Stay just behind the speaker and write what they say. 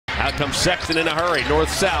Out comes Sexton in a hurry,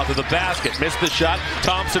 north-south to the basket. Missed the shot.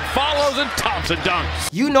 Thompson follows, and Thompson dunks.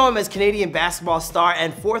 You know him as Canadian basketball star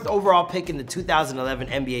and 4th overall pick in the 2011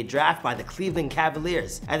 NBA draft by the Cleveland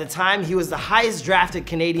Cavaliers. At the time, he was the highest drafted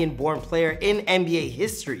Canadian-born player in NBA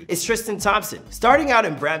history. It's Tristan Thompson. Starting out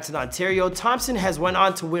in Brampton, Ontario, Thompson has went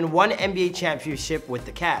on to win 1 NBA championship with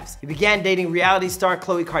the Cavs. He began dating reality star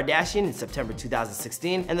Khloe Kardashian in September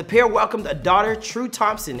 2016, and the pair welcomed a daughter, True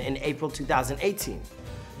Thompson, in April 2018.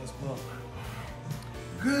 Let's go.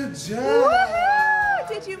 Good job! Woohoo!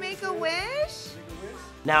 Did you make a wish?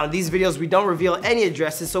 Now, in these videos, we don't reveal any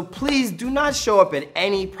addresses, so please do not show up at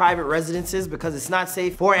any private residences because it's not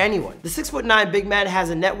safe for anyone. The 6'9" big man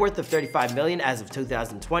has a net worth of $35 million as of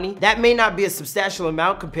 2020. That may not be a substantial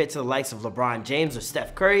amount compared to the likes of LeBron James or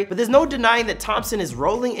Steph Curry, but there's no denying that Thompson is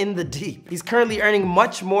rolling in the deep. He's currently earning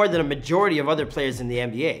much more than a majority of other players in the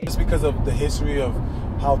NBA. Just because of the history of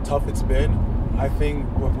how tough it's been, I think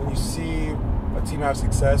when you see a team have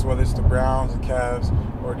success, whether it's the Browns, the Cavs,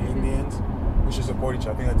 or the Indians, we should support each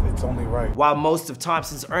other. I think it's only right. While most of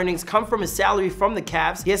Thompson's earnings come from his salary from the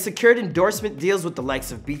Cavs, he has secured endorsement deals with the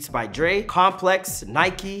likes of Beats by Dre, Compex,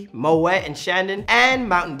 Nike, Moet Chandon, and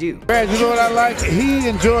Mountain Dew. You know what I like? He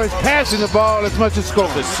enjoys passing the ball as much as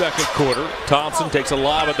scoring. The second quarter, Thompson takes a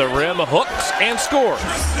lob at the rim, hooks, and scores.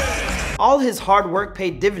 All his hard work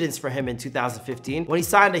paid dividends for him in 2015 when he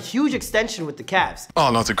signed a huge extension with the Cavs.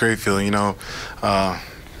 Oh, no, it's a great feeling, you know,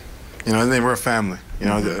 we're a family. You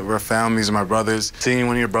know, we're a family. These are my brothers. Seeing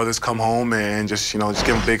one of your brothers come home and just give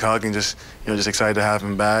him a big hug and just excited to have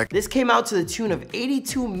him back. This came out to the tune of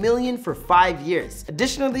 $82 million for 5 years.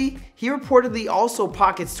 Additionally, he reportedly also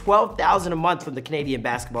pockets $12,000 a month from the Canadian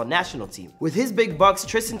basketball national team. With his big bucks,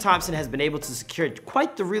 Tristan Thompson has been able to secure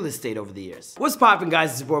quite the real estate over the years. What's poppin',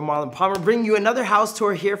 guys? It's your boy Marlon Palmer, bringing you another house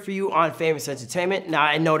tour here for you on Famous Entertainment. Now,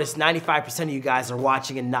 I noticed 95% of you guys are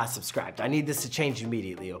watching and not subscribed. I need this to change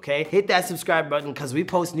immediately, okay? Hit that subscribe button because we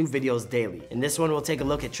post new videos daily. In this one, we'll take a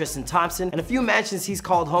look at Tristan Thompson and a few mansions he's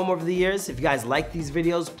called home over the years. If you guys like these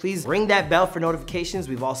videos, please ring that bell for notifications.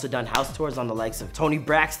 We've also done house tours on the likes of Tony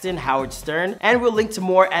Braxton, Howard Stern, and we'll link to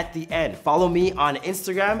more at the end. Follow me on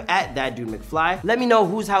Instagram at ThatDudeMcFly. Let me know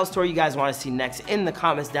whose house tour you guys want to see next in the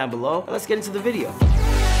comments down below. And let's get into the video.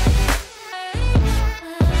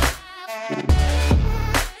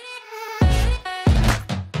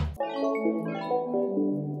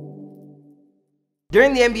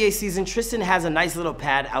 During the NBA season, Tristan has a nice little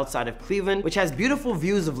pad outside of Cleveland, which has beautiful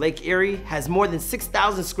views of Lake Erie, has more than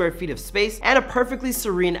 6,000 square feet of space, and a perfectly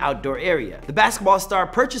serene outdoor area. The basketball star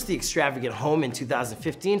purchased the extravagant home in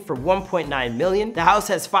 2015 for $1.9 million. The house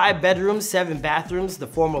has 5 bedrooms, 7 bathrooms. The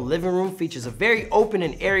formal living room features a very open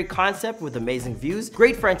and airy concept with amazing views,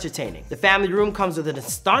 great for entertaining. The family room comes with an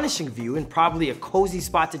astonishing view and probably a cozy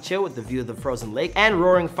spot to chill with the view of the frozen lake and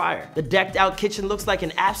roaring fire. The decked out kitchen looks like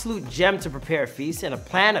an absolute gem to prepare a feast and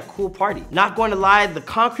plan a cool party. Not going to lie, the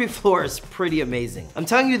concrete floor is pretty amazing. I'm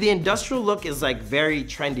telling you, the industrial look is like very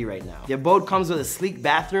trendy right now. The abode comes with a sleek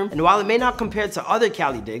bathroom, and while it may not compare to other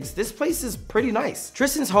Cali digs, this place is pretty nice.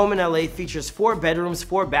 Tristan's home in LA features 4 bedrooms,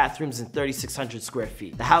 4 bathrooms, and 3,600 square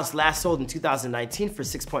feet. The house last sold in 2019 for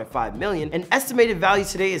 $6.5 million, and estimated value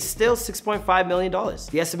today is still $6.5 million.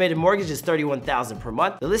 The estimated mortgage is $31,000 per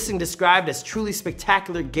month. The listing, described as truly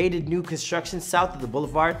spectacular gated new construction south of the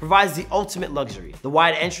boulevard, provides the ultimate luxury. The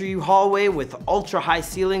wide entry hallway with ultra-high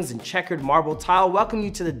ceilings and checkered marble tile welcome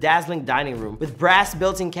you to the dazzling dining room with brass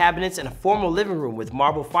built-in cabinets and a formal living room with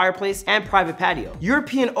marble fireplace and private patio.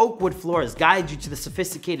 European oak wood floors guide you to the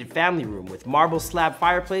sophisticated family room with marble slab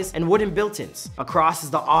fireplace and wooden built-ins. Across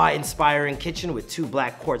is the awe-inspiring kitchen with 2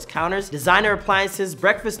 black quartz counters, designer appliances,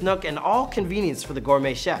 breakfast nook, and all convenience for the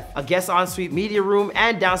gourmet chef. A guest ensuite media room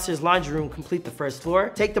and downstairs laundry room complete the first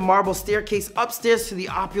floor. Take the marble staircase upstairs to the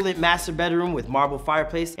opulent master bedroom with marble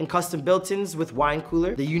fireplace and custom built-ins with wine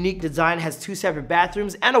cooler. The unique design has 2 separate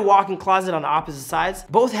bathrooms and a walk-in closet on the opposite sides.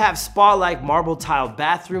 Both have spa-like marble tiled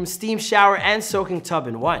bathrooms, steam shower, and soaking tub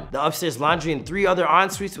in one. The upstairs laundry and 3 other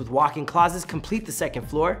en-suites with walk-in closets complete the second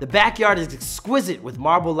floor. The backyard is exquisite with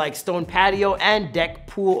marble-like stone patio and deck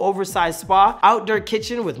pool, oversized spa, outdoor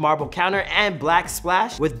kitchen with marble counter and black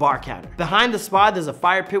splash with bar counter. Behind the spa, there's a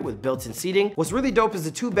fire pit with built-in seating. What's really dope is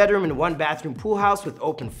the 2-bedroom and 1-bathroom pool house with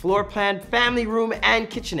open floor plan, family room, and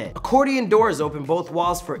kitchenette. Accordion doors open both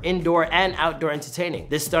walls for indoor and outdoor entertaining.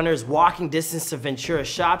 This stunner is walking distance to Ventura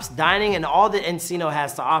shops, dining, and all that Encino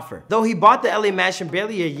has to offer. Though he bought the LA mansion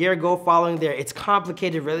barely a year ago following its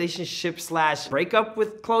complicated relationship / breakup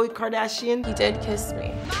with Khloe Kardashian. He did kiss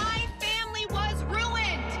me. My family was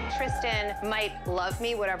ruined. Tristan might love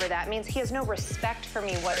me, whatever that means. He has no respect for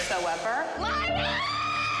me whatsoever.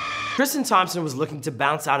 Tristan Thompson was looking to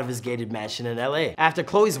bounce out of his gated mansion in LA after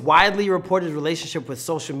Khloe's widely reported relationship with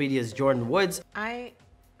social media's Jordan Woods. I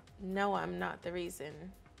know I'm not the reason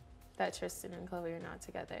that Tristan and Khloe are not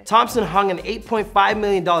together. Thompson hung an $8.5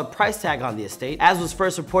 million price tag on the estate, as was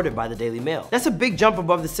first reported by the Daily Mail. That's a big jump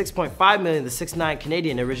above the $6.5 million the 6'9"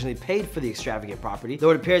 Canadian originally paid for the extravagant property, though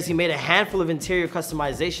it appears he made a handful of interior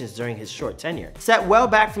customizations during his short tenure. Set well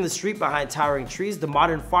back from the street behind towering trees, the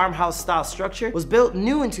modern farmhouse-style structure was built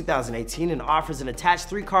new in 2018 and offers an attached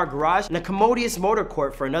 3-car garage and a commodious motor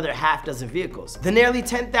court for another half-dozen vehicles. The nearly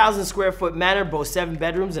 10,000 square foot manor boasts 7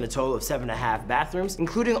 bedrooms and a total of 7.5 bathrooms,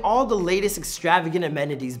 including all the latest extravagant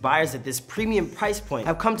amenities buyers at this premium price point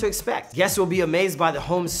have come to expect. Guests will be amazed by the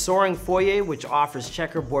home's soaring foyer, which offers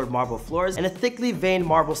checkerboard marble floors and a thickly veined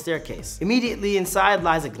marble staircase. Immediately inside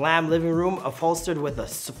lies a glam living room upholstered with a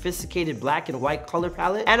sophisticated black and white color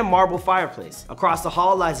palette and a marble fireplace. Across the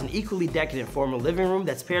hall lies an equally decadent formal living room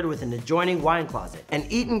that's paired with an adjoining wine closet. An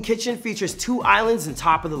eat-in kitchen features 2 islands and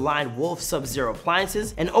top-of-the-line Wolf Sub-Zero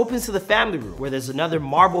appliances and opens to the family room, where there's another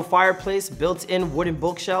marble fireplace, built-in wooden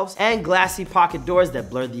bookshelves, and glassy pocket doors that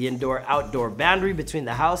blur the indoor-outdoor boundary between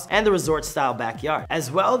the house and the resort-style backyard.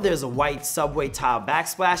 As well, there's a white subway tile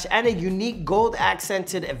backsplash and a unique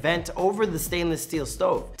gold-accented vent over the stainless steel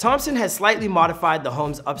stove. Thompson has slightly modified the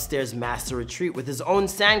home's upstairs master retreat with his own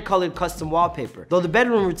sand-colored custom wallpaper, though the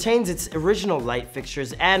bedroom retains its original light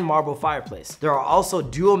fixtures and marble fireplace. There are also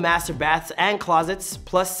dual master baths and closets,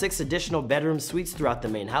 plus 6 additional bedroom suites throughout the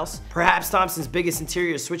main house. Perhaps Thompson's biggest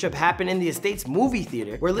interior switch-up happened in the estate's movie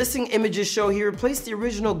theater, where listing images show he replaced the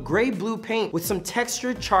original gray-blue paint with some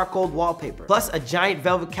textured charcoal wallpaper, plus a giant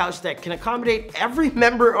velvet couch that can accommodate every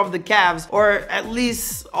member of the Cavs, or at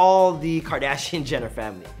least all the Kardashian-Jenner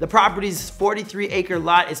family. The property's 43-acre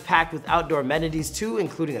lot is packed with outdoor amenities too,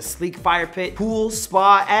 including a sleek fire pit, pool,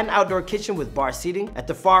 spa, and outdoor kitchen with bar seating. At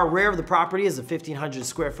the far rear of the property is a 1,500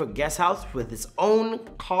 square foot guest house with its own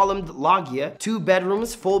columned loggia, 2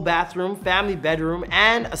 bedrooms, full bathroom, family bedroom,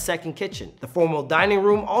 and a second kitchen. The formal dining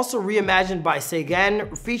room, also reimagined by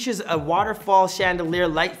Sagan, features a waterfall chandelier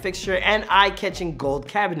light fixture and eye-catching gold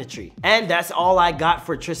cabinetry. And that's all I got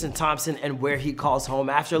for Tristan Thompson and where he calls home.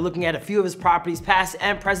 After looking at a few of his properties, past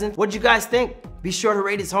and present, what'd you guys think? Be sure to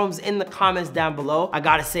rate his homes in the comments down below. I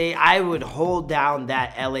gotta say, I would hold down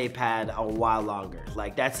that LA pad a while longer.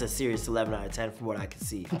 Like, that's a serious 11 out of 10 from what I can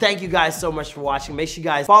see. Thank you guys so much for watching. Make sure you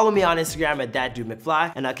guys follow me on Instagram at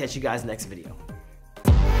ThatDudeMcFly, and I'll catch you guys next video.